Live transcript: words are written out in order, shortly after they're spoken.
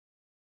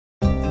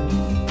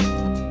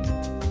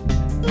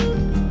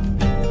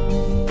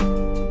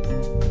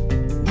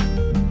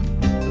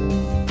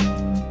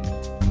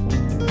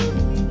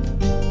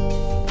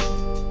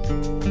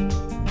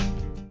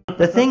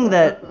the thing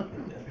that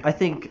I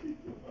think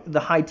the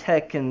high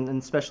tech and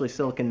especially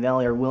Silicon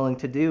Valley are willing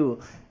to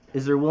do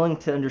is they're willing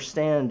to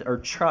understand or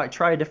try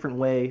a different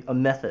way, a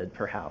method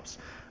perhaps,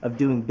 of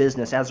doing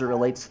business as it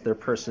relates to their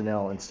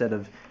personnel instead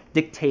of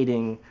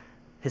dictating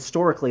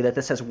historically that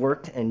this has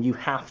worked and you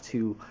have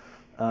to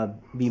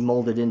be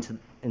molded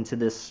into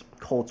this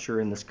culture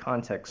in this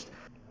context.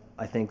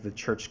 I think the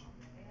church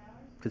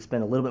could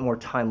spend a little bit more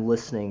time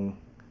listening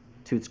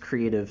to its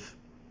creative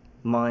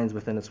minds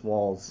within its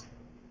walls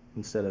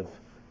instead of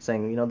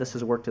saying, you know, this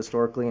has worked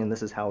historically and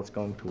this is how it's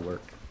going to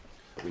work.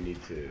 We need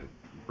to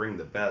bring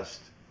the best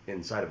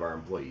inside of our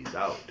employees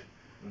out,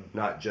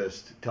 not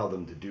just tell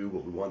them to do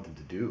what we want them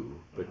to do,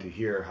 but to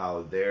hear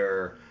how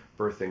they're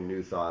birthing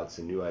new thoughts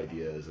and new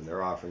ideas, and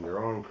they're offering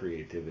their own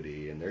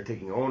creativity, and they're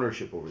taking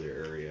ownership over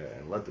their area,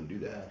 and let them do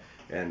that.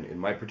 And in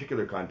my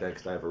particular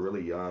context, I have a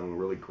really young,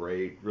 really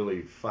great,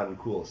 really fun,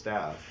 cool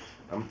staff.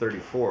 I'm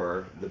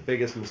 34. The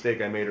biggest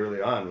mistake I made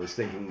early on was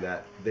thinking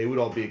that they would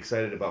all be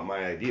excited about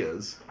my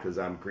ideas because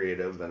I'm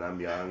creative and I'm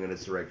young and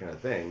it's the right kind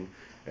of thing.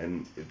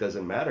 And it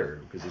doesn't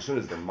matter because as soon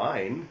as they're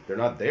mine, they're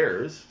not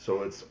theirs.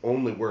 So it's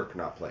only work,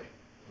 not play.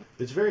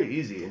 It's very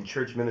easy in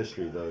church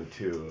ministry, though,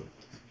 to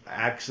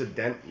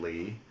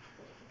accidentally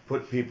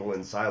put people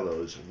in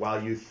silos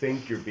while you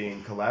think you're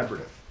being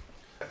collaborative.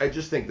 I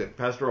just think that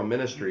pastoral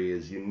ministry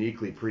is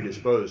uniquely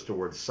predisposed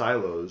towards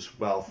silos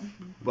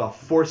while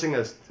forcing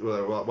us,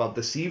 while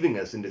deceiving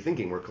us into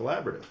thinking we're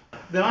collaborative.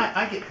 Then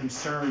I get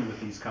concerned with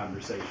these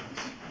conversations.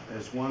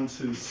 As ones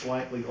who's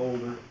slightly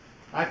older,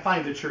 I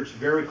find the church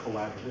very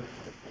collaborative.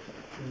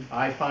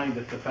 I find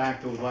that the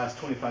fact over the last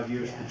 25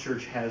 years the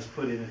church has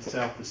put in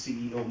itself the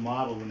CEO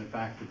model, when in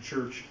fact the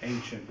church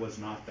ancient was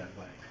not that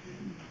way.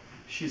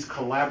 She's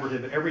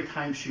collaborative every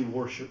time she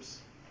worships,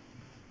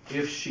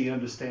 if she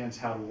understands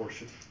how to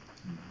worship.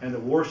 And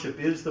that worship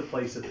is the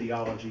place of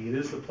theology, it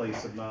is the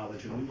place of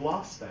knowledge, and we've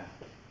lost that.